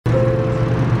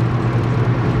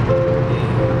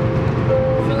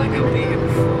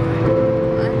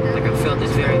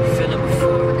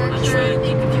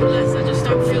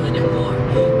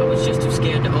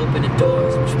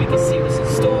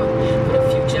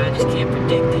just can't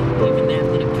predict it. Even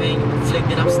after the pain you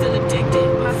inflicted, I'm still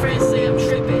addicted. My friends say I'm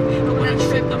tripping, but when I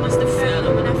tripped, I must have fell.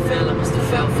 And when I fell, I must have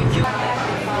fell for you.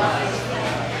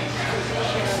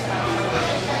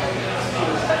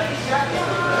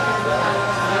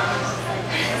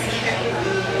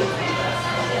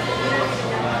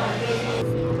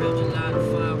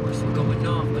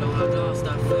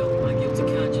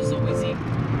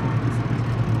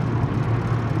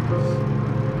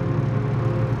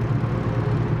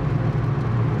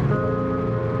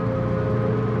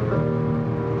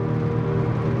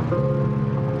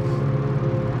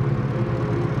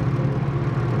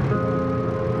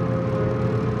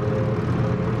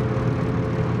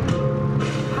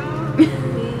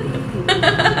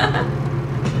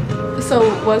 So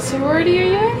what sorority are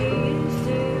you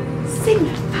in?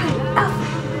 Signified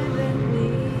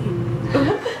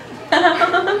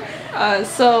Alpha.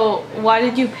 So why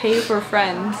did you pay for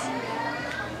Friends?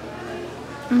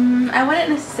 I wouldn't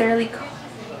necessarily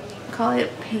call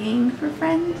it paying for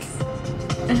Friends.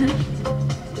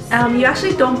 You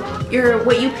actually don't,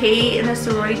 what you pay in a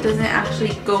sorority doesn't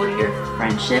actually go to your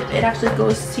friendship. It actually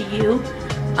goes to you.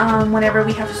 Whenever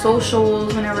we have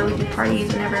socials, whenever we do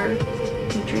parties, whenever we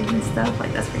drink and stuff,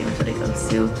 like that's pretty much what it goes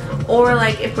to. Or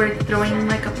like if we're throwing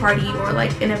like a party or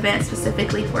like an event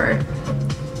specifically for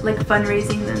like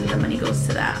fundraising, then the money goes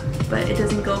to that. But it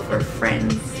doesn't go for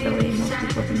Friends the way most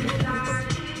people think it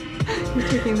does. You're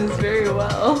taking this very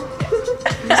well.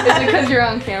 Is it because you're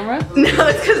on camera? No,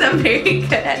 it's because I'm very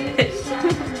good at it.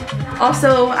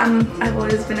 Also, I've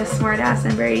always been a smart ass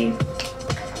and very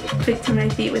quick to my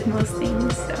feet with most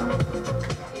things, so.